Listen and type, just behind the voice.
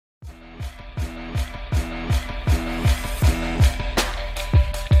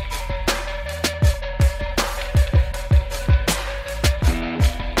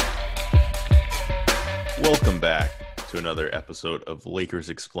another episode of Lakers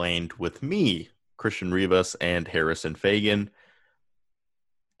Explained with me, Christian Rivas, and Harrison Fagan.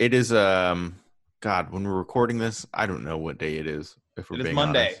 It is, God, when we're recording this, I don't know what day it is, if we're It is being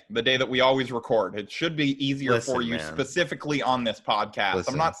Monday, honest. the day that we always record. It should be easier for Listen, you man. specifically on this podcast.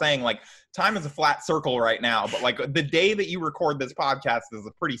 Listen. I'm not saying like time is a flat circle right now, but like the day that you record this podcast is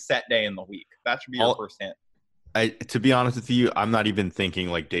a pretty set day in the week. That should be your first hint. To be honest with you, I'm not even thinking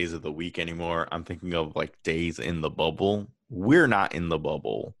like days of the week anymore. I'm thinking of like days in the bubble. We're not in the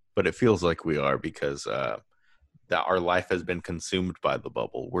bubble, but it feels like we are because that our life has been consumed by the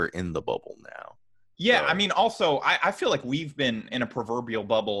bubble. We're in the bubble now. Yeah, So. I mean, also, I feel like we've been in a proverbial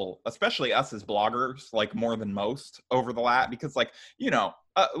bubble, especially us as bloggers, like more than most over the last, because like, you know,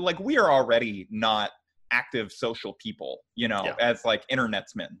 like we are already not active social people, you know, as like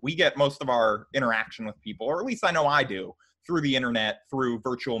internetsmen. We get most of our interaction with people, or at least I know I do, through the internet, through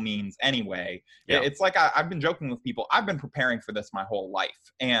virtual means anyway. Yeah. It's like I've been joking with people. I've been preparing for this my whole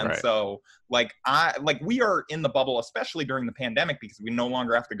life. And so like we are in the bubble, especially during the pandemic, because we no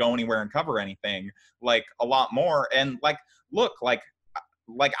longer have to go anywhere and cover anything, like a lot more. And like, look, like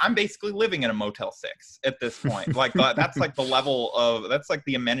I'm basically living in a Motel 6 at this point. Like that's like the level of, that's like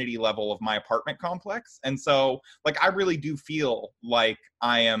the amenity level of my apartment complex. And so like, I really do feel like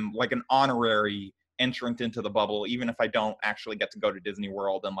I am like an honorary entrant into the bubble, even if I don't actually get to go to Disney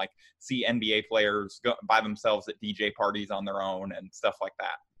World and like see NBA players go by themselves at DJ parties on their own and stuff like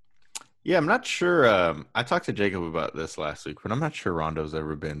that. Yeah, I'm not sure. I talked to Jacob about this last week, but I'm not sure Rondo's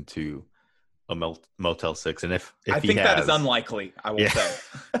ever been to a Motel 6, and if I think that is unlikely, I will say.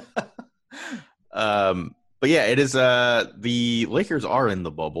 But yeah, it is. The Lakers are in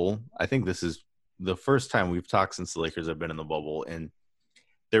the bubble. I think this is the first time we've talked since the Lakers have been in the bubble, and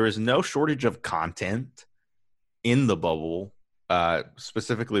there is no shortage of content in the bubble,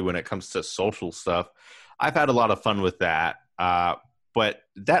 specifically when it comes to social stuff. I've had a lot of fun with that, but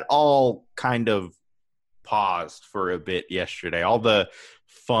that all kind of paused for a bit yesterday. All the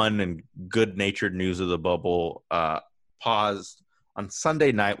fun and good-natured news of the bubble paused on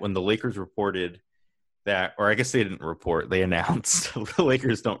Sunday night when the Lakers reported that, or I guess they didn't report, they announced. The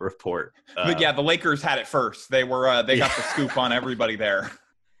Lakers don't report. But yeah, the Lakers had it first. They were they got the scoop on everybody there.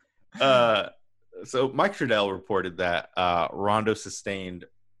 So Mike Trudell reported that Rondo sustained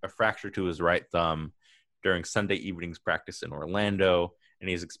a fracture to his right thumb during Sunday evening's practice in Orlando, and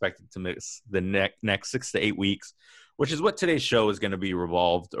he's expected to miss the next 6 to 8 weeks, which is what today's show is going to be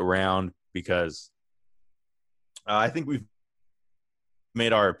revolved around, because I think we've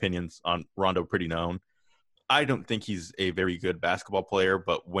made our opinions on Rondo pretty known. I don't think he's a very good basketball player,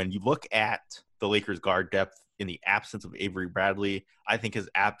 but when you look at the Lakers guard depth in the absence of Avery Bradley, I think his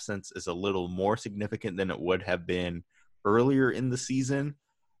absence is a little more significant than it would have been earlier in the season.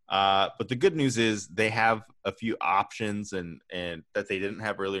 But the good news is they have a few options and that they didn't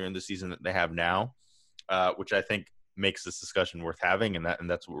have earlier in the season that they have now, which I think makes this discussion worth having, and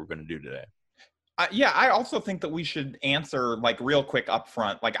that's what we're going to do today. Yeah, I also think that we should answer like real quick up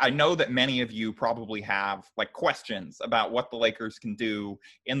front. Like, I know that many of you probably have like questions about what the Lakers can do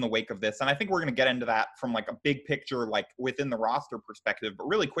in the wake of this. And I think we're going to get into that from like a big picture, like within the roster perspective. But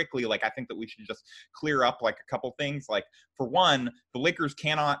really quickly, like I think that we should just clear up like a couple things. Like, for one, the Lakers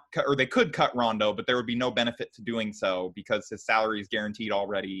cannot cut, or they could cut Rondo, but there would be no benefit to doing so because his salary is guaranteed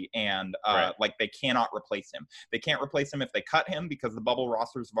already. And like they cannot replace him. They can't replace him if they cut him because the bubble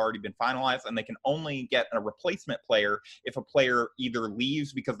rosters have already been finalized, and they can only get a replacement player if a player either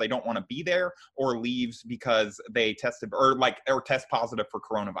leaves because they don't want to be there or leaves because they tested or test positive for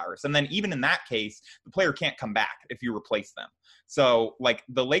coronavirus. And then even in that case, the player can't come back if you replace them. So like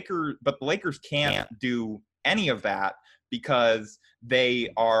the Lakers can't do any of that because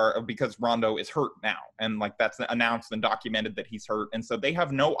Rondo is hurt now. And like that's announced and documented that he's hurt. And so they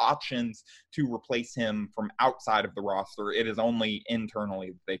have no options to replace him from outside of the roster. It is only internally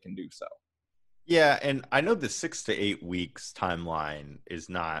that they can do so. Yeah, and I know the 6 to 8 weeks timeline is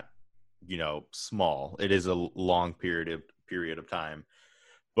not, small. It is a long period of time.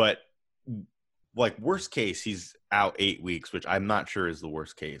 But like worst case, he's out 8 weeks, which I'm not sure is the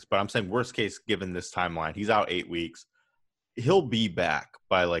worst case. But I'm saying worst case given this timeline, he's out 8 weeks. He'll be back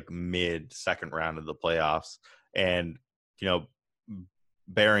by like mid second round of the playoffs, and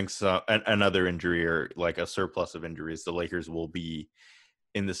bearing another injury or like a surplus of injuries, the Lakers will be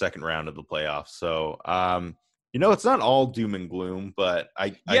in the second round of the playoffs. So, it's not all doom and gloom, but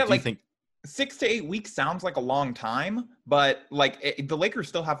I do think 6 to 8 weeks sounds like a long time, but like the Lakers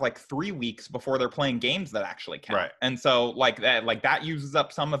still have like 3 weeks before they're playing games that actually count. Right. And so like that uses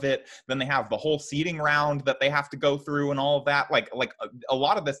up some of it. Then they have the whole seeding round that they have to go through and all of that. Like a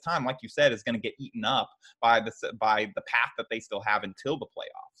lot of this time, like you said, is going to get eaten up by the path that they still have until the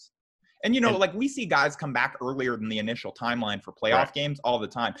playoffs. And, like we see guys come back earlier than the initial timeline for playoff games all the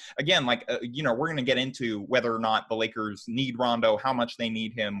time. Again, like, we're going to get into whether or not the Lakers need Rondo, how much they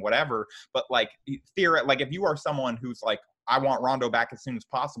need him, whatever. But like, if you are someone who's like, I want Rondo back as soon as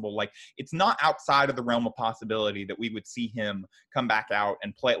possible, like it's not outside of the realm of possibility that we would see him come back out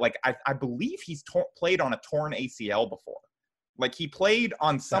and play. Like, I believe he's played on a torn ACL before. Like he played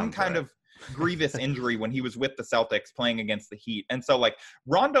on some kind of grievous injury when he was with the Celtics playing against the Heat. And so like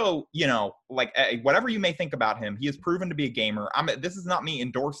Rondo, like whatever you may think about him, he has proven to be a gamer. This is not me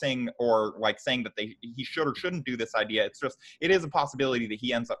endorsing or like saying that he should or shouldn't do this idea. It's just, it is a possibility that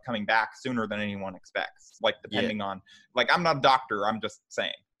he ends up coming back sooner than anyone expects. Like depending on, like, I'm not a doctor, I'm just saying.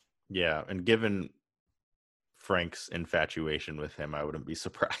 Yeah. And given Frank's infatuation with him, I wouldn't be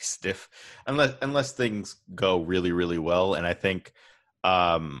surprised if, unless things go really, really well. And I think,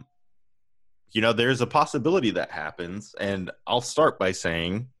 there's a possibility that happens. And I'll start by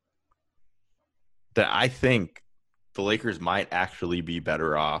saying that I think the Lakers might actually be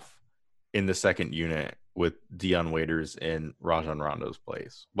better off in the second unit with Dion Waiters in Rajon Rondo's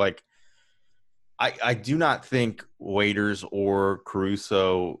place. Like, I do not think Waiters or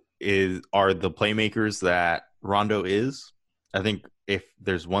Caruso are the playmakers that Rondo is. I think if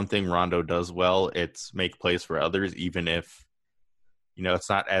there's one thing Rondo does well, it's make plays for others, even if it's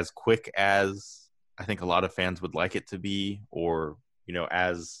not as quick as I think a lot of fans would like it to be, or,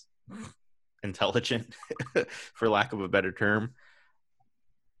 as intelligent, for lack of a better term.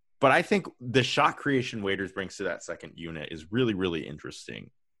 But I think the shot creation Waiters brings to that second unit is really, really interesting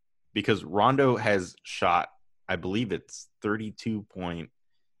because Rondo has shot, I believe it's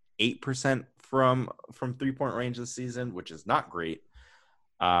 32.8% from 3-point range this season, which is not great.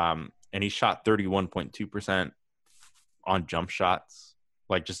 And he shot 31.2% on jump shots,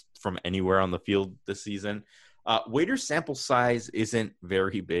 like just from anywhere on the field this season. Waiters' sample size isn't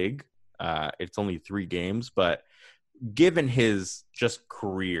very big. It's only 3 games, but given his just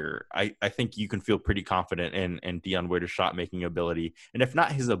career, I think you can feel pretty confident in Dion Waiters' shot making ability, and if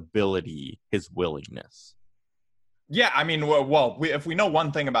not his ability, his willingness. Yeah, I mean, if we know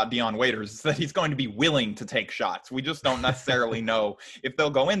one thing about Dion Waiters, it's that he's going to be willing to take shots. We just don't necessarily know if they'll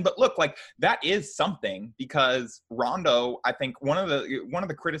go in. But look, like that is something because Rondo, I think one of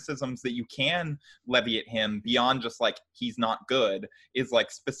the criticisms that you can levy at him beyond just like he's not good is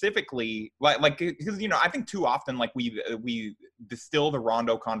like specifically like because I think too often like we distill the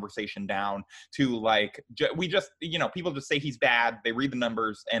Rondo conversation down to like we just people just say he's bad, they read the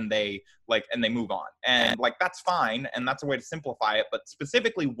numbers and they move on, and like that's fine. And that's a way to simplify it. But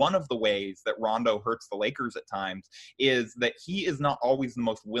specifically, one of the ways that Rondo hurts the Lakers at times is that he is not always the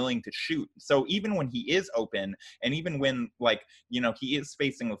most willing to shoot. So even when he is open and even when he is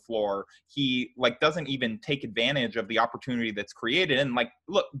spacing the floor, he doesn't even take advantage of the opportunity that's created. And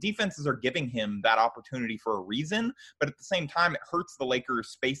look, defenses are giving him that opportunity for a reason. But at the same time, it hurts the Lakers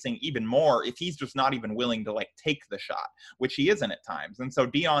spacing even more if he's just not even willing to take the shot, which he isn't at times. And so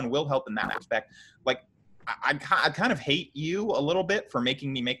Dion will help in that aspect. I kind of hate you a little bit for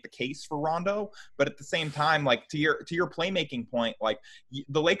making me make the case for Rondo, but at the same time, to your playmaking point,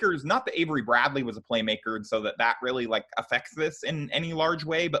 the Lakers, not that Avery Bradley was a playmaker, and so that really affects this in any large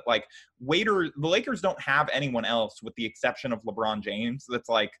way, but the Lakers don't have anyone else with the exception of LeBron James that's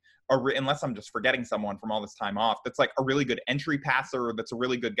unless I'm just forgetting someone from all this time off, that's a really good entry passer, that's a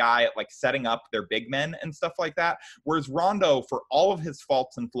really good guy at setting up their big men and stuff like that. Whereas Rondo, for all of his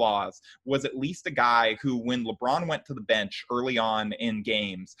faults and flaws, was at least a guy who, when LeBron went to the bench early on in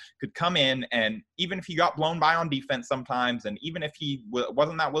games, could come in and even if he got blown by on defense sometimes, and even if he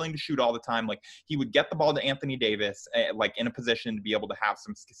wasn't that willing to shoot all the time, he would get the ball to Anthony Davis, in a position to be able to have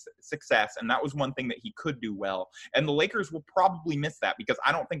some success. And that was one thing that he could do well. And the Lakers will probably miss that because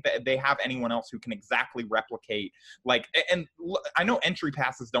I don't think that they have anyone else who can exactly replicate and I know entry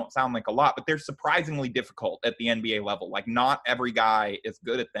passes don't sound like a lot, but they're surprisingly difficult at the NBA level. Not every guy is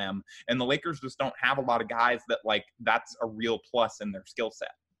good at them, and the Lakers just don't have a lot of guys that that's a real plus in their skill set.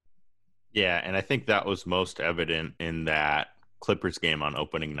 Yeah, and I think that was most evident in that Clippers game on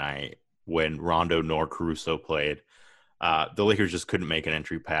opening night when Rondo nor Caruso played. The Lakers just couldn't make an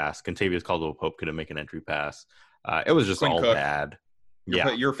entry pass. Kentavious Caldwell-Pope couldn't make an entry pass. It was just Quinn all Cook, bad.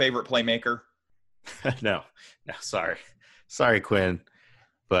 Your favorite playmaker? No, sorry, Quinn.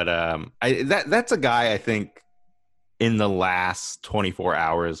 But that's a guy I think in the last 24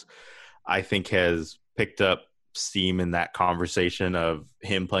 hours I think has picked up steam in that conversation of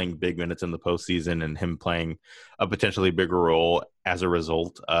him playing big minutes in the postseason and him playing a potentially bigger role as a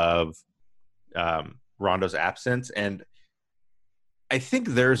result of Rondo's absence. And I think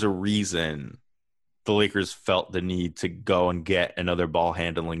there's a reason the Lakers felt the need to go and get another ball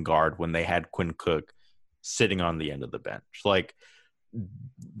handling guard when they had Quinn Cook sitting on the end of the bench. Like,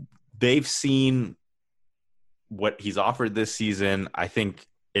 they've seen what he's offered this season. I think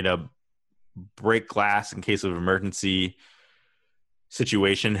in a break glass in case of emergency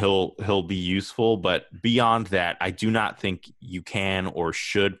situation, he'll be useful. But beyond that, I do not think you can or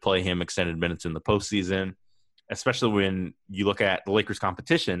should play him extended minutes in the postseason, especially when you look at the Lakers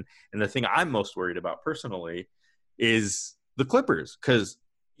competition. And the thing I'm most worried about personally is the Clippers, because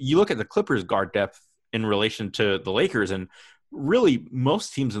you look at the Clippers guard depth in relation to the Lakers, and really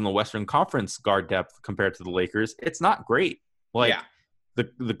most teams in the Western Conference guard depth compared to the Lakers, it's not great. Like,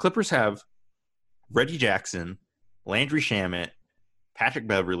 the Clippers have Reggie Jackson, Landry Shamet, Patrick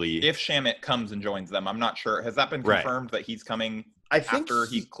Beverly. If Shamet comes and joins them, I'm not sure. Has that been confirmed that he's coming after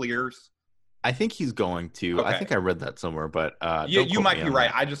he clears? I think he's going to. Okay. I think I read that somewhere, but you might be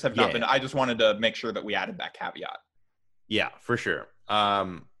right. I just have not been. I just wanted to make sure that we added that caveat. Yeah, for sure.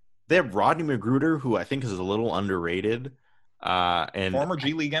 They have Rodney McGruder, who I think is a little underrated. And former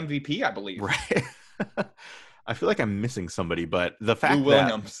G League MVP, I believe. Right. I feel like I'm missing somebody, but the fact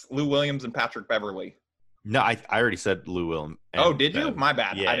Lou Williams and Patrick Beverly. No, I already said Lou Williams. Oh, did you? My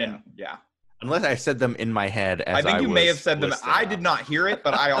bad. Yeah, I didn't. Yeah. Unless I said them in my head. I think you may have said them. I did not hear it,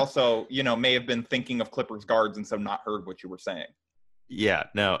 but I also, may have been thinking of Clippers guards and so not heard what you were saying. Yeah,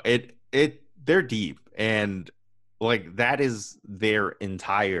 no, they're deep, and like that is their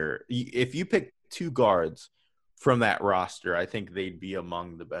entire. If you pick two guards from that roster, I think they'd be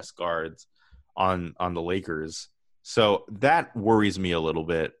among the best guards on the Lakers. So that worries me a little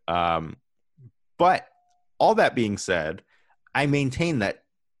bit. But all that being said, I maintain that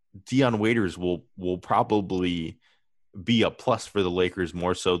Dion Waiters will probably be a plus for the Lakers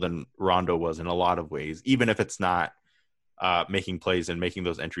more so than Rondo was in a lot of ways, even if it's not making plays and making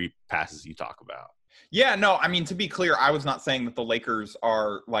those entry passes you talk about. Yeah, no, I mean, to be clear, I was not saying that the Lakers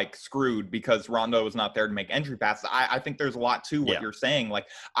are like screwed because Rondo is not there to make entry passes. I think there's a lot to what you're saying. Like,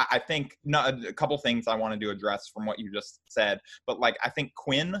 I think a couple things I wanted to address from what you just said, but like, I think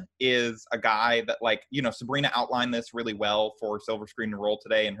Quinn is a guy that, like, Sabrina outlined this really well for Silver Screen and Roll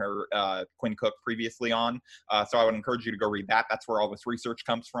today in her Quinn Cook previously on. So I would encourage you to go read that. That's where all this research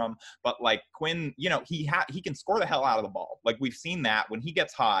comes from. But like Quinn, he can score the hell out of the ball. Like, we've seen that when he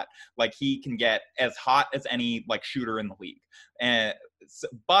gets hot, like he can get as hot as any like shooter in the league.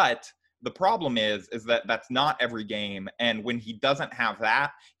 But the problem is that that's not every game. And when he doesn't have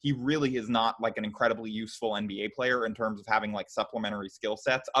that, he really is not like an incredibly useful NBA player in terms of having like supplementary skill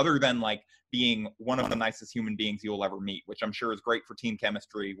sets, other than like being one of the nicest human beings you'll ever meet, which I'm sure is great for team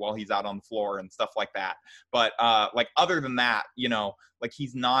chemistry while he's out on the floor and stuff like that. But like, other than that, like,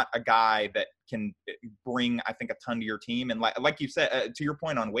 he's not a guy that can bring, I think, a ton to your team. And like you said, to your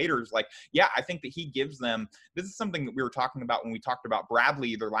point on Waiters, like, yeah, I think that he gives them, this is something that we were talking about when we talked about Bradley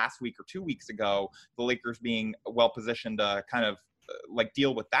either last week or 2 weeks ago, the Lakers being well positioned to kind of like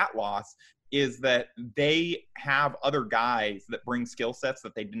deal with that loss, is that they have other guys that bring skill sets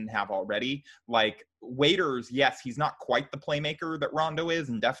that they didn't have already. Like Waiters, yes, he's not quite the playmaker that Rondo is,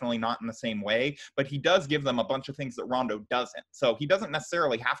 and definitely not in the same way, but he does give them a bunch of things that Rondo doesn't. So he doesn't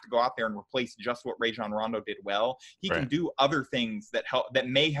necessarily have to go out there and replace just what Rajon Rondo did well. He can do other things that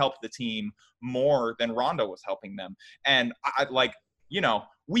may help the team more than Rondo was helping them. And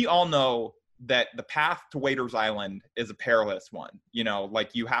we all know that the path to Waiters Island is a perilous one.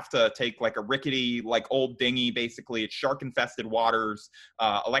 Like, you have to take like a rickety, like old dinghy, basically. It's shark infested waters,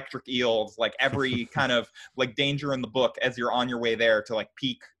 electric eels, like every kind of like danger in the book as you're on your way there to like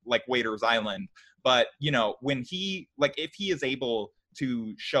peak like Waiters Island. But, when if he is able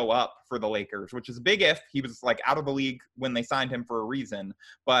to show up for the Lakers, which is a big if. He was like out of the league when they signed him for a reason.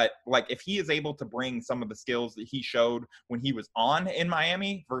 But like, if he is able to bring some of the skills that he showed when he was on in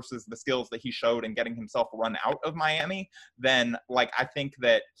Miami versus the skills that he showed in getting himself run out of Miami, then like, I think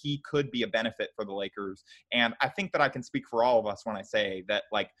that he could be a benefit for the Lakers. And I think that I can speak for all of us when I say that,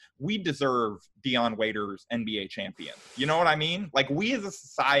 like, we deserve Dion Waiters NBA champion. You know what I mean? Like, we as a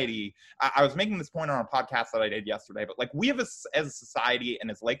society, I was making this point on a podcast that I did yesterday, but like, we have as a society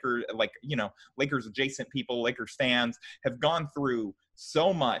and as Lakers, Lakers adjacent people, Lakers fans, have gone through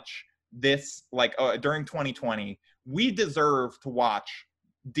so much this during 2020. We deserve to watch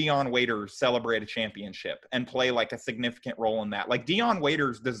Dion Waiters celebrate a championship and play like a significant role in that. Like Dion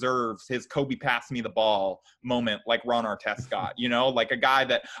Waiters deserves his Kobe pass me the ball moment like Ron Artest got, you know, like a guy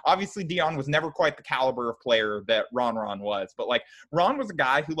that obviously Dion was never quite the caliber of player that Ron was, but like Ron was a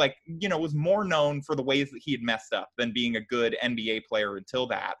guy who like, you know, was more known for the ways that he had messed up than being a good NBA player until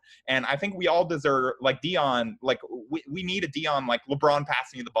that. And I think we all deserve like Dion, like we need a Dion, like LeBron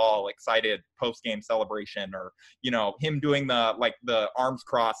passing you the ball, excited post-game celebration, or, you know, him doing the arms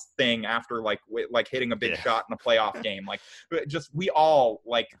cross thing after like hitting a big shot in a playoff game. Like just, we all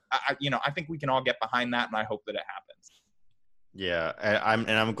like, I think we can all get behind that, and I hope that it happens. Yeah.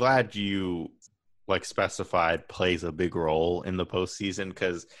 I'm glad you like specified plays a big role in the postseason,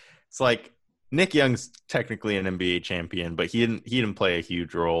 because it's like Nick Young's technically an NBA champion, but he didn't play a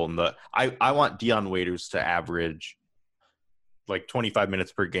huge role in the. I want Dion Waiters to average like 25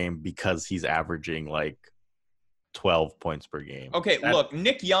 minutes per game because he's averaging like 12 points per game. Okay, look,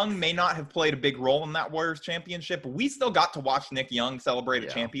 Nick Young may not have played a big role in that Warriors championship, but we still got to watch Nick Young celebrate a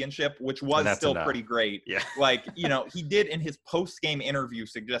championship, which was still pretty great. Yeah. Like, you know, he did in his post-game interview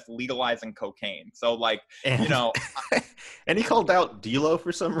suggest legalizing cocaine. So, like, you know. And he called out D'Lo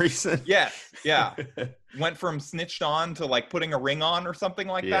for some reason. Yes, yeah. Went from snitched on to, like, putting a ring on or something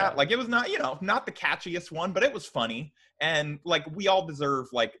like that. Like, it was not, you know, not the catchiest one, but it was funny. And, like, we all deserve,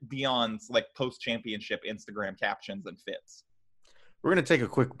 like, Dion's, like, post-championship Instagram captions and fits. We're going to take a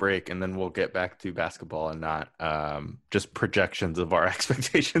quick break, and then we'll get back to basketball and not just projections of our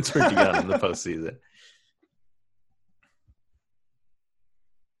expectations for Dion in the postseason.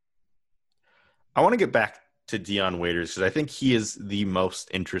 I want to get back to Dion Waiters because I think he is the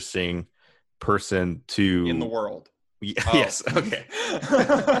most interesting person to... in the world. Yes, okay.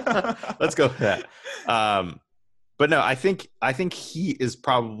 Let's go with that. But no, I think he is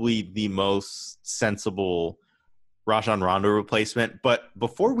probably the most sensible Rajon Rondo replacement. But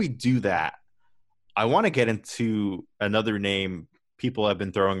before we do that, I want to get into another name people have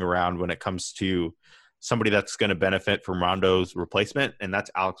been throwing around when it comes to somebody that's going to benefit from Rondo's replacement, and that's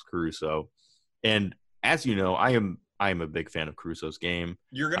Alex Caruso. And as you know, I am a big fan of Caruso's game.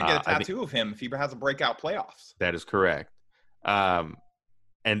 You're going to get a tattoo of him if he has a breakout playoffs. That is correct.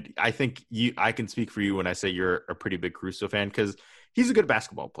 And I think I can speak for you when I say you're a pretty big Caruso fan because he's a good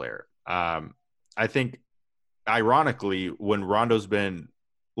basketball player. I think, ironically, when Rondo's been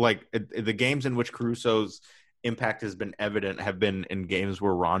like the games in which Caruso's impact has been evident have been in games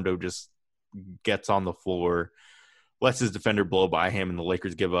where Rondo just gets on the floor, lets his defender blow by him, and the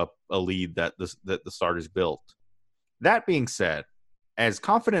Lakers give up a lead that the starters built. That being said, as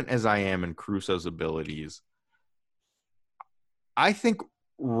confident as I am in Caruso's abilities, I think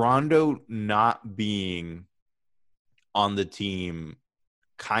Rondo not being on the team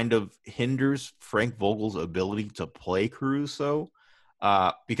kind of hinders Frank Vogel's ability to play Caruso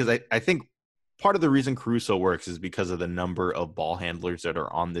because I think part of the reason Caruso works is because of the number of ball handlers that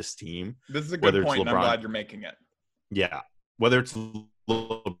are on this team. This is a good point, and I'm glad you're making it. Yeah. Whether it's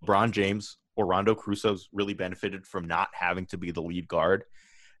LeBron James or Rondo, Caruso's really benefited from not having to be the lead guard.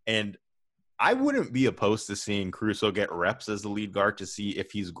 And I wouldn't be opposed to seeing Caruso get reps as the lead guard to see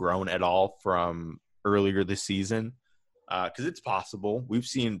if he's grown at all from earlier this season. Because it's possible. We've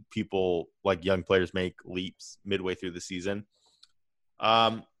seen people, like young players, make leaps midway through the season.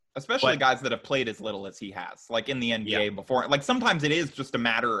 Especially guys that have played as little as he has, like in the NBA before. Like sometimes it is just a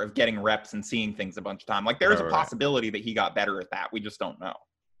matter of getting reps and seeing things a bunch of time. Like there is a possibility that he got better at that. We just don't know.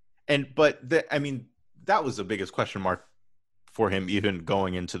 That was the biggest question mark for him even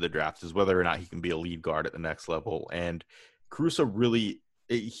going into the draft is whether or not he can be a lead guard at the next level. And Caruso really,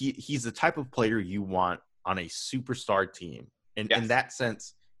 he's the type of player you want on a superstar team. And in that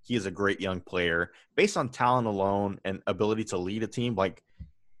sense, he is a great young player based on talent alone and ability to lead a team. Like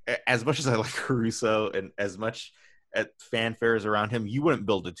as much as I like Caruso and as much at fanfares around him, you wouldn't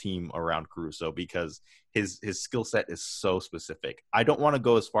build a team around Caruso because his skill set is so specific. I don't want to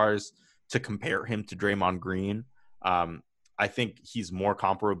go as far as to compare him to Draymond Green. I think he's more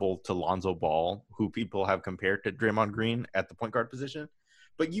comparable to Lonzo Ball, who people have compared to Draymond Green at the point guard position.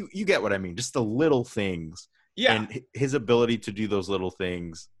 But you get what I mean. Just the little things. Yeah. And his ability to do those little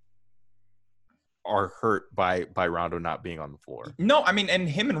things are hurt by Rondo not being on the floor. No, I mean, and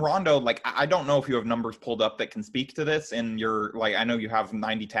him and Rondo, like, I don't know if you have numbers pulled up that can speak to this in your, like, I know you have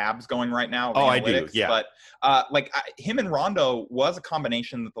 90 tabs going right now. Oh, I do, yeah. But, him and Rondo was a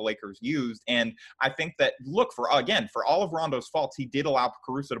combination that the Lakers used, and I think that, look, for all of Rondo's faults, he did allow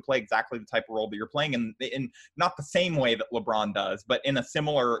Caruso to play exactly the type of role that you're playing, in not the same way that LeBron does, but in a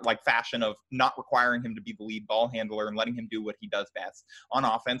similar, like, fashion of not requiring him to be the lead ball handler and letting him do what he does best on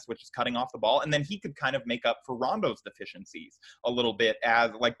offense, which is cutting off the ball, and then he could kind of make up for Rondo's deficiencies a little bit,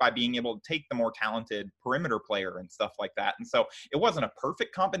 as like by being able to take the more talented perimeter player and stuff like that. And so it wasn't a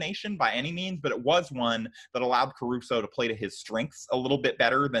perfect combination by any means, but it was one that allowed Caruso to play to his strengths a little bit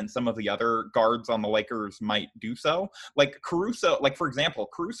better than some of the other guards on the Lakers might do so. Like Caruso, like for example,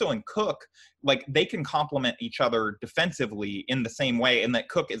 Caruso and Cook, like they can complement each other defensively in the same way, and that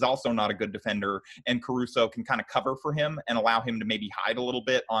Cook is also not a good defender, and Caruso can kind of cover for him and allow him to maybe hide a little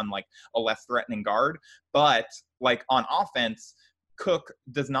bit on like a less threatening guard. But like on offense, Cook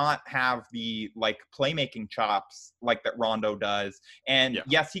does not have the like playmaking chops like that Rondo does. And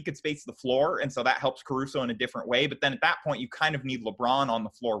yes, he could space the floor, and so that helps Caruso in a different way. But then at that point, you kind of need LeBron on the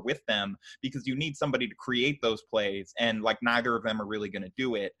floor with them, because you need somebody to create those plays, and like neither of them are really going to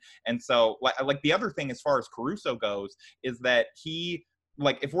do it. And so like the other thing as far as Caruso goes is that he,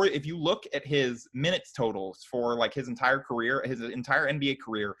 like if you look at his minutes totals for like his entire career, his entire NBA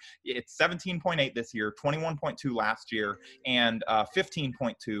career, it's 17.8 this year, 21.2 last year, and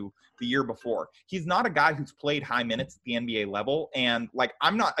 15.2 the year before. He's not a guy who's played high minutes at the NBA level, and like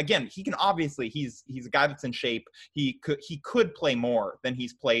I'm not, again, he can obviously, he's a guy that's in shape. He could play more than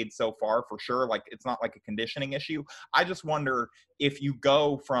he's played so far for sure. Like it's not like a conditioning issue. I just wonder if you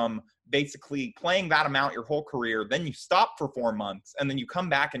go from basically playing that amount your whole career, then you stop for 4 months, and then you come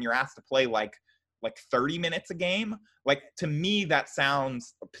back and you're asked to play like 30 minutes a game. Like to me, that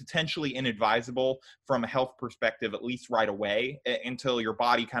sounds potentially inadvisable from a health perspective, at least right away, until your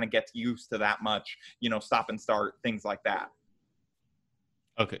body kind of gets used to that much, stop and start, things like that.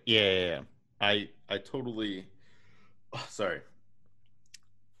 Okay. Yeah. I totally, sorry.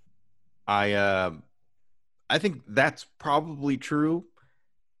 I think that's probably true.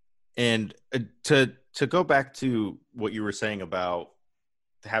 And to go back to what you were saying about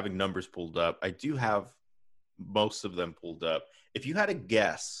having numbers pulled up, I do have most of them pulled up. If you had to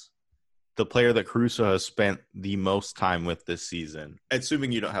guess the player that Caruso has spent the most time with this season,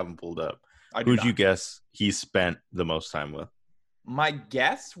 assuming you don't have them pulled up, who would you guess he spent the most time with? My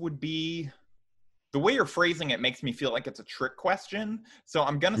guess would be, the way you're phrasing it makes me feel like it's a trick question. So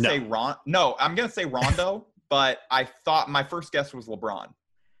I'm going to say I'm going to say Rondo, but I thought my first guess was LeBron.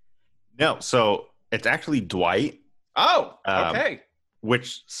 No, so it's actually Dwight. Oh, okay.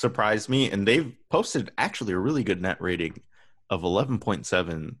 Which surprised me, and they've posted actually a really good net rating of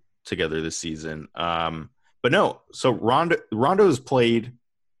 11.7 together this season. But no, so Rondo has played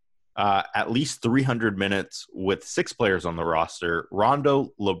at least 300 minutes with 6 players on the roster: Rondo,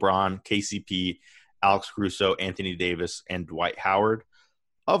 LeBron, KCP, Alex Caruso, Anthony Davis, and Dwight Howard.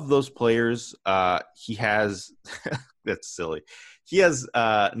 Of those players, he has that's silly. He has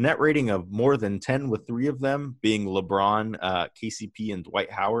a net rating of more than 10, with 3 of them being LeBron, KCP, and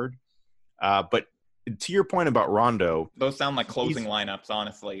Dwight Howard. But to your point about Rondo, those sound like closing lineups,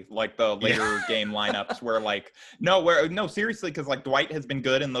 honestly, like the later game lineups where no, seriously, because like Dwight has been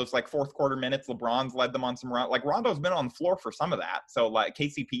good in those like fourth quarter minutes. LeBron's led them on some run. Like Rondo's been on the floor for some of that. So like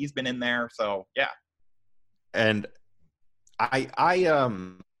KCP's been in there. So yeah. And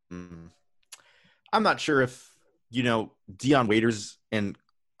I'm not sure if, Dion Waiters and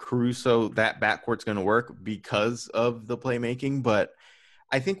Caruso, that backcourt's going to work because of the playmaking, but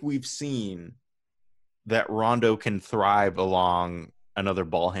I think we've seen that Rondo can thrive along another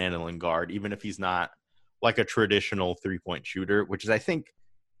ball handling guard, even if he's not like a traditional 3-point shooter, which is, I think,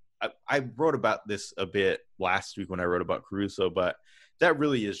 I wrote about this a bit last week when I wrote about Caruso, but that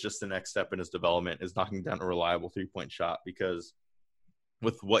really is just the next step in his development, is knocking down a reliable 3-point shot, because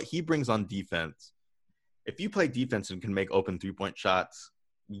with what he brings on defense, if you play defense and can make open 3-point shots,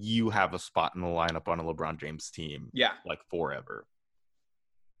 you have a spot in the lineup on a LeBron James team. Yeah. Like forever.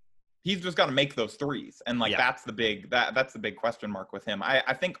 He's just got to make those threes. And that's the big question mark with him.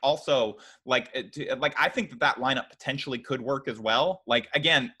 I think also I think that lineup potentially could work as well. Like,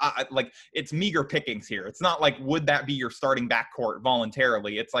 again, it's meager pickings here. It's not like, would that be your starting backcourt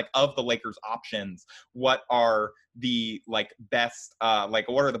voluntarily? It's like, of the Lakers options, what are the best, what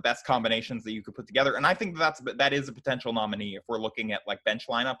are the best combinations that you could put together? And I think that is a potential nominee if we're looking at like bench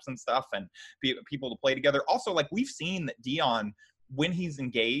lineups and stuff and people to play together. Also, like, we've seen that Dion, when he's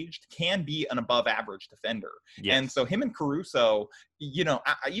engaged, can be an above average defender. Yes. And so him and Caruso,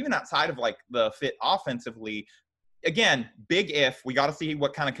 even outside of like the fit offensively, again, big if. We got to see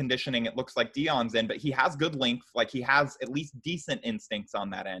what kind of conditioning it looks like Dion's in, but he has good length. Like, he has at least decent instincts on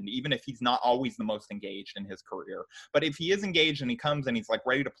that end, even if he's not always the most engaged in his career. But if he is engaged and he comes and he's like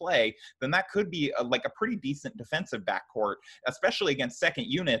ready to play, then that could be like a pretty decent defensive backcourt, especially against second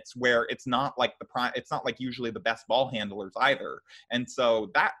units where it's not like it's not like usually the best ball handlers either. And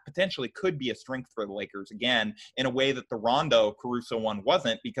so that potentially could be a strength for the Lakers again, in a way that the Rondo Caruso one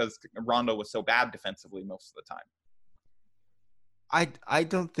wasn't, because Rondo was so bad defensively most of the time. I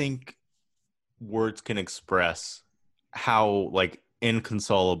don't think words can express how like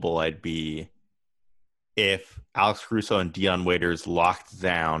inconsolable I'd be if Alex Caruso and Dion Waiters locked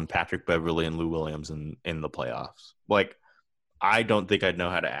down Patrick Beverley and Lou Williams in the playoffs. Like, I don't think I'd know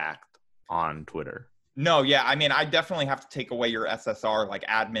how to act on Twitter. No, yeah. I mean, I definitely have to take away your SSR, like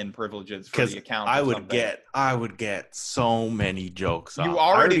admin privileges for the account. I would get so many jokes. You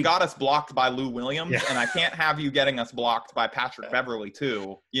already got us blocked by Lou Williams, and I can't have you getting us blocked by Patrick Beverley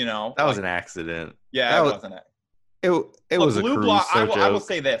too. You know, that was an accident. Yeah, wasn't it? It was a Lou block. I will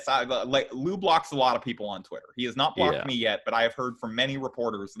say this: Lou blocks a lot of people on Twitter. He has not blocked me yet, but I have heard from many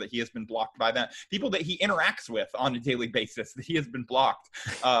reporters that he has been blocked by them. People that he interacts with on a daily basis, that he has been blocked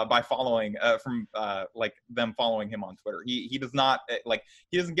by following like them following him on Twitter. He does not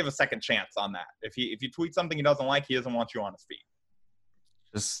he doesn't give a second chance on that. If you tweet something he doesn't like, he doesn't want you on his feed.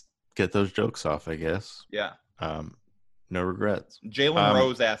 Just get those jokes off, I guess. Yeah. No regrets. Jalen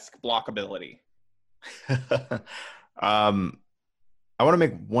Rose-esque blockability. I want to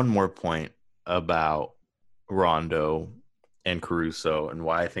make one more point about Rondo and Caruso and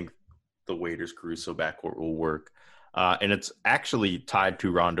why I think the Waiters-Caruso backcourt will work. And it's actually tied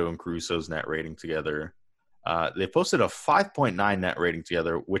to Rondo and Caruso's net rating together. They posted a 5.9 net rating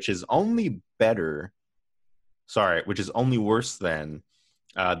together, which is only worse than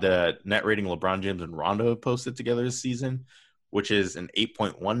the net rating LeBron James and Rondo have posted together this season, which is an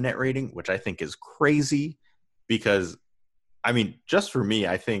 8.1 net rating, which I think is crazy because, I mean, just for me,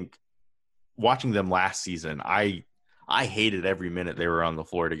 I think watching them last season, I hated every minute they were on the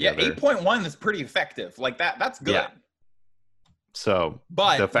floor together. Yeah, 8.1 is pretty effective. Like that's good. Yeah. So,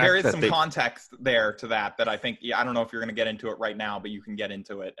 but there is some context there to that I think, I don't know if you're going to get into it right now, but you can get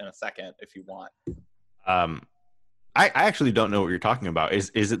into it in a second if you want. I actually don't know what you're talking about.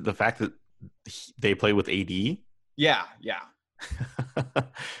 Is it the fact that they play with AD? Yeah. Yeah.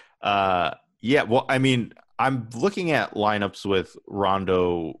 Well, I mean, I'm looking at lineups with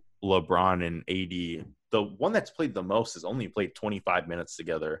Rondo, LeBron, and AD. The one that's played the most has only played 25 minutes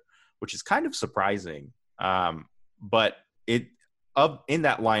together, which is kind of surprising. But in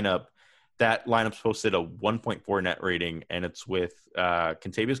that lineup's posted a 1.4 net rating, and it's with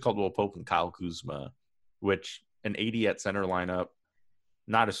Kentavious Caldwell-Pope and Kyle Kuzma, which an AD at center lineup,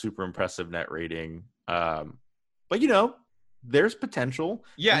 not a super impressive net rating. But there's potential.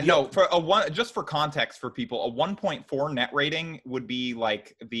 Yeah, for just for context for people, a 1.4 net rating would be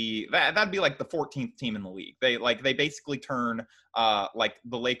like that'd be like the 14th team in the league. They basically turn like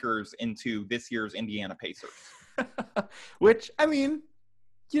the Lakers into this year's Indiana Pacers. Which, I mean,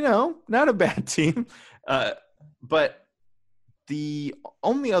 not a bad team. But the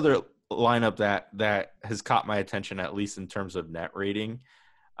only other lineup that has caught my attention, at least in terms of net rating,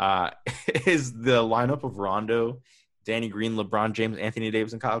 is the lineup of Rondo, Danny Green, LeBron James, Anthony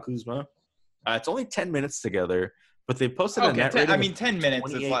Davis, and Kyle Kuzma. It's only 10 minutes together, but they posted a net rating. I mean, 10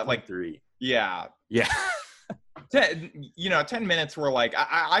 minutes is like 3. Yeah. 10 minutes were like,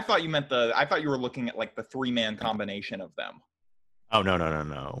 I thought you meant I thought you were looking at like the 3-man combination of them. Oh, no.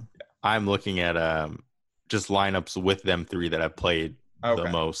 Yeah. I'm looking at just lineups with them 3 that have played the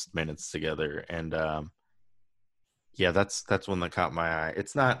most minutes together. And that's one that caught my eye.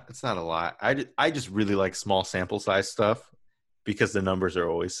 It's not a lot. I just really like small sample size stuff because the numbers are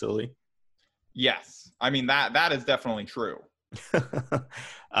always silly. Yes. I mean, that is definitely true.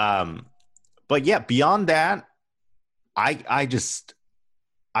 But yeah, beyond that, I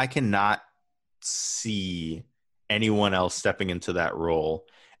cannot see anyone else stepping into that role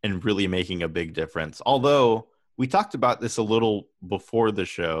and really making a big difference. Although we talked about this a little before the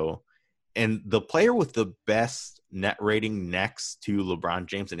show, and the player with the best net rating next to LeBron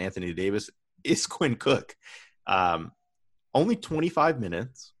James and Anthony Davis is Quinn Cook. Only 25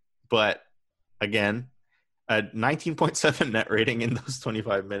 minutes, but again, a 19.7 net rating in those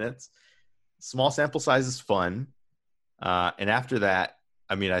 25 minutes. Small sample size is fun. And after that,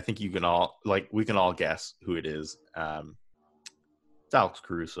 I mean, I think we can all guess who it is. It's Alex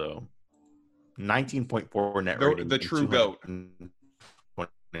Caruso. 19.4 net rating. The true GOAT.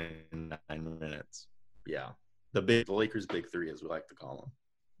 29 minutes. Yeah. The Lakers' big 3, as we like to call them.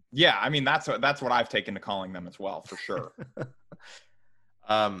 Yeah, I mean that's what I've taken to calling them as well, for sure.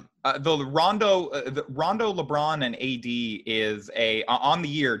 The Rondo, LeBron, and AD is on the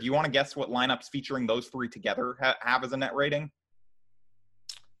year. Do you want to guess what lineups featuring those three together have as a net rating?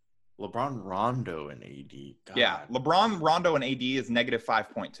 LeBron, Rondo, and AD. God. Yeah, LeBron, Rondo, and AD is negative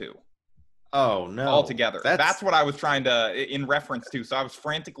 5.2. Oh no! Altogether. That's what I was trying to in reference to. So I was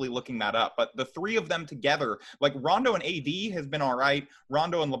frantically looking that up. But the three of them together, like Rondo and AD has been all right.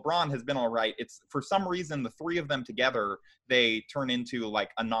 Rondo and LeBron has been all right. It's for some reason the three of them together, they turn into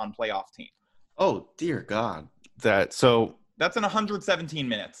like a non-playoff team. Oh dear God! That's in 117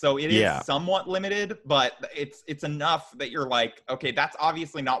 minutes. So it is somewhat limited, but it's enough that you're like, okay, that's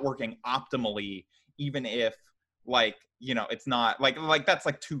obviously not working optimally, even if like, you know, it's not like that's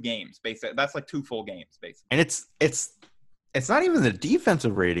like 2 games basically. That's like 2 full games basically. And it's not even the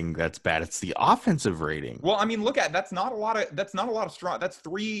defensive rating that's bad. It's the offensive rating. Well, I mean, look at that's not a lot of strong. That's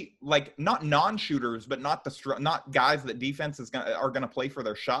 3 like not non-shooters, but not guys that defense are gonna play for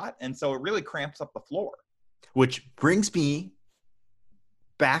their shot, and so it really cramps up the floor. Which brings me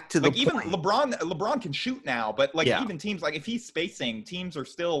back to like even LeBron can shoot now, but like even teams like if he's spacing, teams are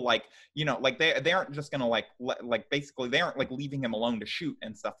still like, you know, like they aren't just gonna like basically they aren't like leaving him alone to shoot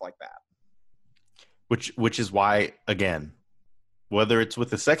and stuff like that. Which is why, again, whether it's with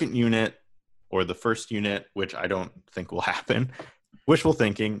the second unit or the first unit, which I don't think will happen, wishful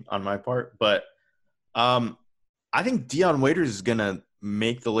thinking on my part, but I think Dion Waiters is gonna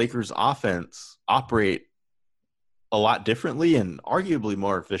make the Lakers offense operate a lot differently and arguably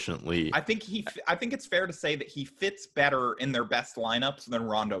more efficiently. I think it's fair to say that he fits better in their best lineups than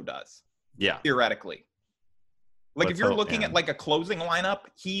Rondo does. Yeah. Theoretically. Like if you're looking at like a closing lineup,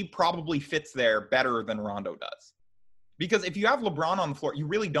 he probably fits there better than Rondo does. Because if you have LeBron on the floor, you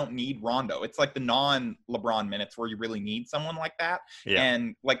really don't need Rondo. It's like the non-LeBron minutes where you really need someone like that. Yeah.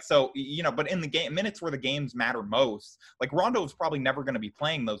 And like, so, you know, but in the game minutes where the games matter most, like Rondo is probably never going to be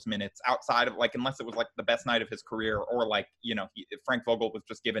playing those minutes outside of like, unless it was like the best night of his career or like, you know, Frank Vogel was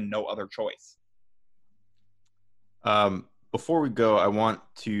just given no other choice. Before we go, I want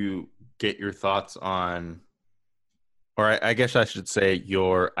to get your thoughts on, or I guess I should say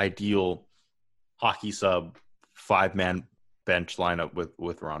your ideal hockey sub 5-man bench lineup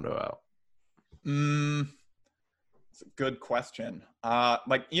with Rondo out. It's a good question.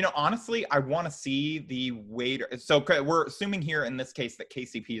 Like, you know, honestly, I want to see the waiter. So we're assuming here in this case that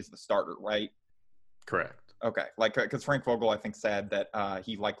KCP is the starter, right? Correct. Okay, like because Frank Vogel, I think, said that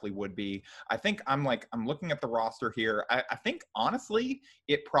he likely would be. I think I'm looking at the roster here. I think honestly,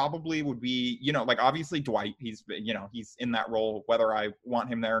 it probably would be, you know, like obviously Dwight. He's in that role, whether I want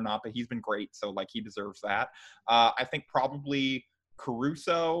him there or not. But he's been great, so like he deserves that. I think probably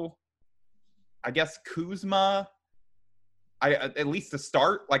Caruso. I guess Kuzma. At least to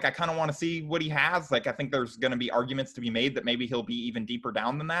start, like I kind of want to see what he has. Like I think there's going to be arguments to be made that maybe he'll be even deeper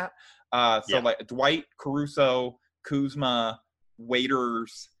down than that. Like Dwight, Caruso, Kuzma,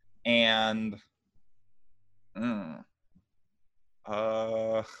 Waiters, and yeah,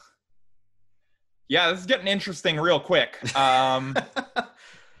 this is getting interesting real quick. I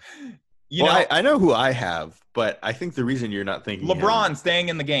know who I have, but I think the reason you're not thinking LeBron staying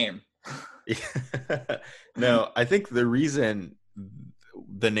in the game. No, I think the reason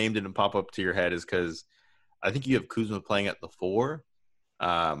the name didn't pop up to your head is because I think you have Kuzma playing at the 4.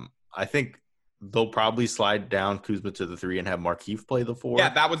 I think they'll probably slide down Kuzma to the 3 and have Markieff play the 4.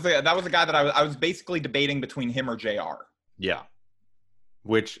 Yeah, that was the guy that I was basically debating between him or JR. Yeah.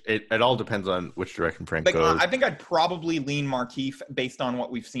 Which it all depends on which direction Frank goes. I think I'd probably lean Markieff based on what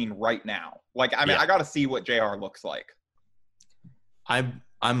we've seen right now. Like, I mean, I got to see what JR looks like.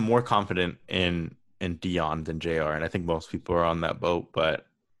 I'm more confident in Dion than JR, and I think most people are on that boat, but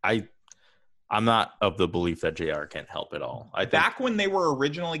I'm not of the belief that JR can't help at all. Back when they were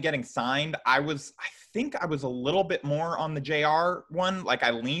originally getting signed, I think I was a little bit more on the JR one. Like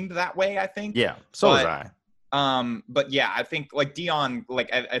I leaned that way, I think. Yeah, so was I. But yeah, I think like Dion, like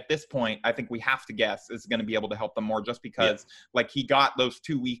at this point, I think we have to guess is going to be able to help them more just because like he got those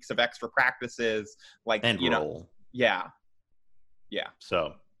 2 weeks of extra practices, like, and you roll. Know, yeah.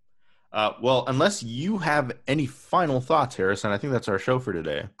 So, well, unless you have any final thoughts, Harrison, I think that's our show for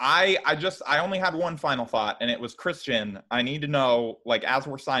today. I only had one final thought, and it was Christian. I need to know, like, as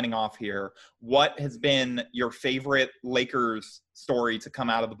we're signing off here, what has been your favorite Lakers story to come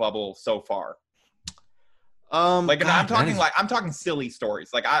out of the bubble so far? I'm talking silly stories.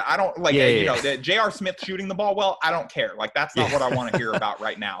 Like I don't like you know, J.R. Smith shooting the ball well. I don't care. Like that's not what I want to hear about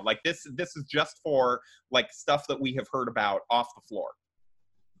right now. Like this is just for like stuff that we have heard about off the floor.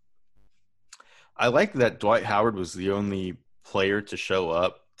 I like that Dwight Howard was the only player to show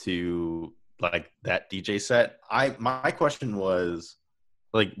up to like that DJ set. My question was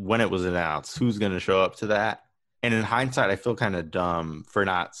like when it was announced, who's going to show up to that? And in hindsight, I feel kind of dumb for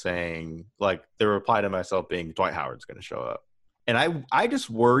not saying like the reply to myself being Dwight Howard's going to show up. And I just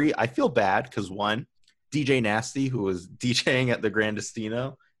worry. I feel bad because one, DJ Nasty, who was DJing at the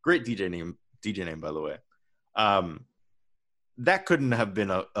Grandestino, great DJ name by the way. That couldn't have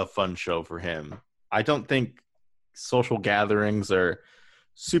been a fun show for him. I don't think social gatherings are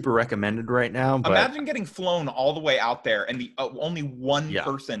super recommended right now. But imagine getting flown all the way out there and the only one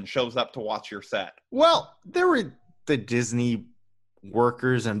person shows up to watch your set. Well, there were the Disney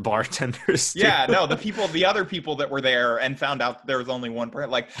workers and bartenders too. Yeah, no, the other people that were there and found out there was only one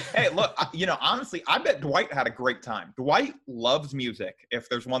person. Like, hey, look, honestly, I bet Dwight had a great time. Dwight loves music. If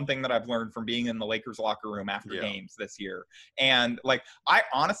there's one thing that I've learned from being in the Lakers locker room after games this year, and like, I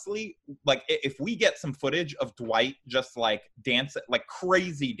honestly like if we get some footage of Dwight just like dancing, like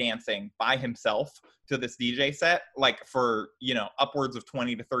crazy dancing by himself to this DJ set, like for upwards of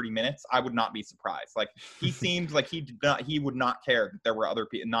 20 to 30 minutes, I would not be surprised. Like he seemed like he would not care that there were other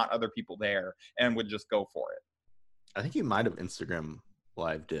people there and would just go for it. I think he might have Instagram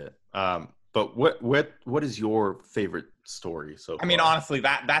lived it. But what is your favorite story? So I mean, honestly,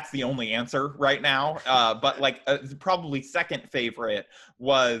 that's the only answer right now. But like probably second favorite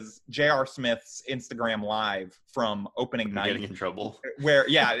was J.R. Smith's Instagram live from opening night. Getting in trouble. Where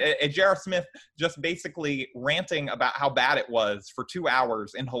J.R. Smith just basically ranting about how bad it was for 2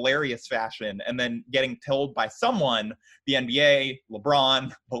 hours in hilarious fashion, and then getting told by someone, the NBA,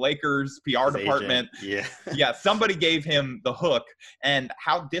 LeBron, the Lakers, PR department, somebody gave him the hook, and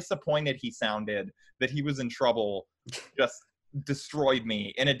how disappointed he sounded that he was in trouble just destroyed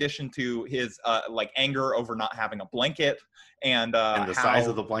me, in addition to his like anger over not having a blanket and the size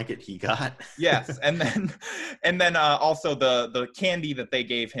of the blanket he got. Yes, and then also the candy that they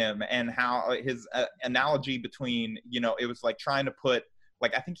gave him, and how his analogy between it was like trying to put,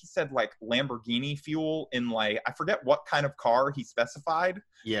 like, I think he said like Lamborghini fuel in, like, I forget what kind of car he specified.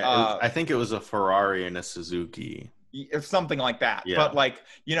 Yeah, I think it was a Ferrari and a Suzuki. Or something like that. But like,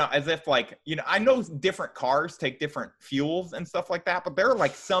 as if like, I know different cars take different fuels and stuff like that, but there are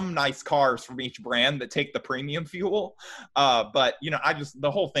like some nice cars from each brand that take the premium fuel. But the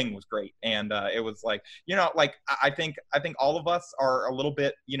whole thing was great. And it was like, like I think all of us are a little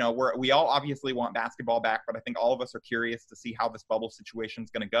bit, we all obviously want basketball back, but I think all of us are curious to see how this bubble situation is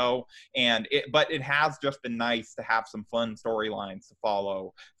going to go. And but it has just been nice to have some fun storylines to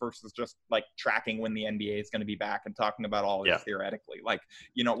follow versus just like tracking when the NBA is going to be back and talking about all of this theoretically. Like,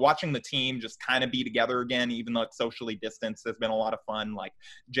 watching the team just kind of be together again, even though it's socially distanced, has been a lot of fun. Like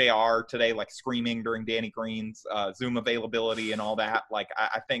JR today, like screaming during Danny Green's Zoom availability and all that. Like,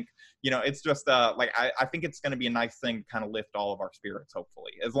 I think, it's just like, I think it's going to be a nice thing to kind of lift all of our spirits,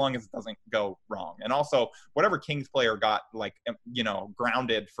 hopefully, as long as it doesn't go wrong. And also, whatever Kings player got, like,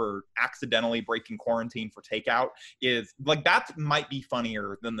 grounded for accidentally breaking quarantine for takeout is like, that might be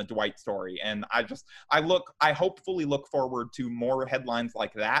funnier than the Dwight story. And I hopefully look forward to more headlines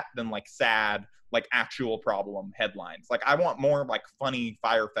like that than like sad, like actual problem headlines. Like, I want more like funny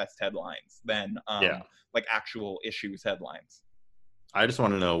Firefest headlines than like actual issues headlines. I just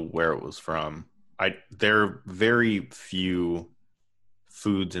want to know where it was from. There are very few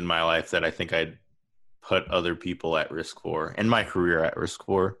foods in my life that I think I'd put other people at risk for, and my career at risk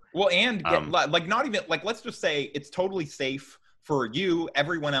for. Well, and like, not even like, let's just say it's totally safe for you,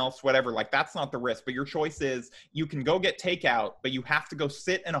 everyone else, whatever. Like, that's not the risk, but your choice is you can go get takeout, but you have to go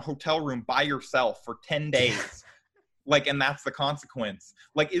sit in a hotel room by yourself for 10 days. Like, and that's the consequence.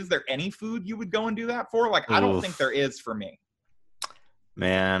 Like, is there any food you would go and do that for? Like, I don't think there is for me.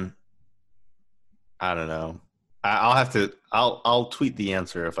 Man, I don't know. I'll tweet the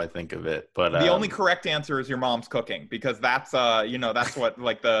answer if I think of it. But the only correct answer is your mom's cooking, because that's that's what,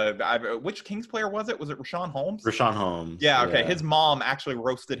 like, which Kings player was it? Was it Richaun Holmes? Richaun Holmes. Yeah. Okay. Yeah. His mom actually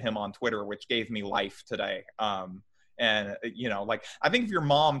roasted him on Twitter, which gave me life today. And like, I think if your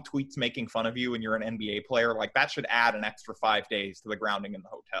mom tweets making fun of you and you're an NBA player, like, that should add an extra 5 days to the grounding in the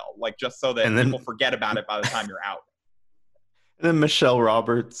hotel, like, just so that people forget about it by the time you're out. And then Michelle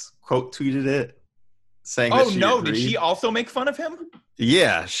Roberts quote tweeted it, saying, "Oh no, did she also make fun of him?"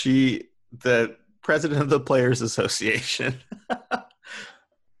 Yeah, the president of the Players Association.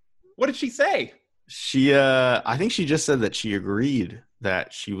 What did she say? I think she just said that she agreed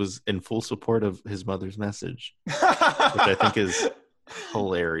that she was in full support of his mother's message, which I think is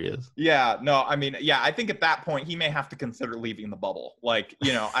hilarious. Yeah, no, I mean, yeah, I think at that point he may have to consider leaving the bubble. Like,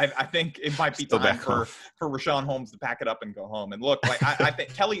 I think it might be time for Richaun Holmes to pack it up and go home. And look, like I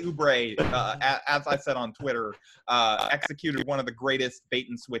think Kelly Oubre, as I said on Twitter, executed one of the greatest bait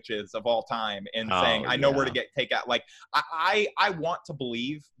and switches of all time in saying, I know where to take out. Like, I want to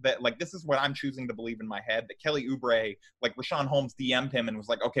believe that, like, this is what I'm choosing to believe in my head, that Kelly Oubre, like, Richaun Holmes DM'd him and was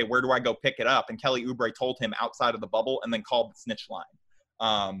like, okay, where do I go pick it up? And Kelly Oubre told him outside of the bubble and then called the snitch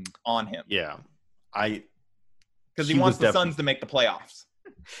line on him. Yeah. Because he wants the Suns to make the playoffs.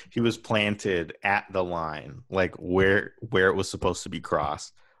 He was planted at the line, like where it was supposed to be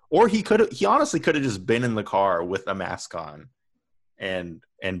crossed. Or he honestly could have just been in the car with a mask on and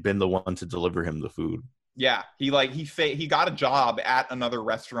been the one to deliver him the food. Yeah, he got a job at another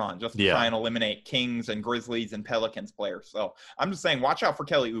restaurant just to try and eliminate Kings and Grizzlies and Pelicans players. So I'm just saying, watch out for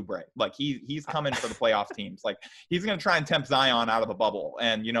Kelly Oubre. Like he's coming for the playoff teams. Like he's going to try and tempt Zion out of the bubble.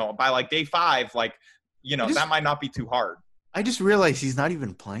 And by like day 5, like that might not be too hard. I just realized he's not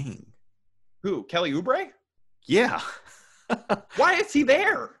even playing. Who? Kelly Oubre? Yeah. Why is he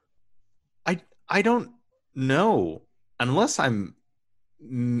there? I don't know, unless I'm.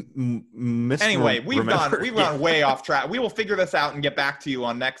 Anyway, we've gone way off track. We will figure this out and get back to you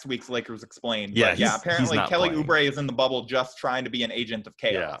on next week's Lakers Explained. Yeah, but apparently Kelly Oubre is in the bubble just trying to be an agent of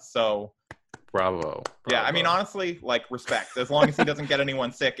chaos. Yeah. So bravo. Yeah, I mean, honestly, like, respect. As long as he doesn't get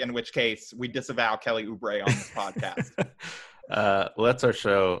anyone sick, in which case we disavow Kelly Oubre on this podcast. Well, that's our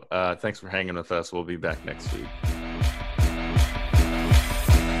show. Thanks for hanging with us. We'll be back next week.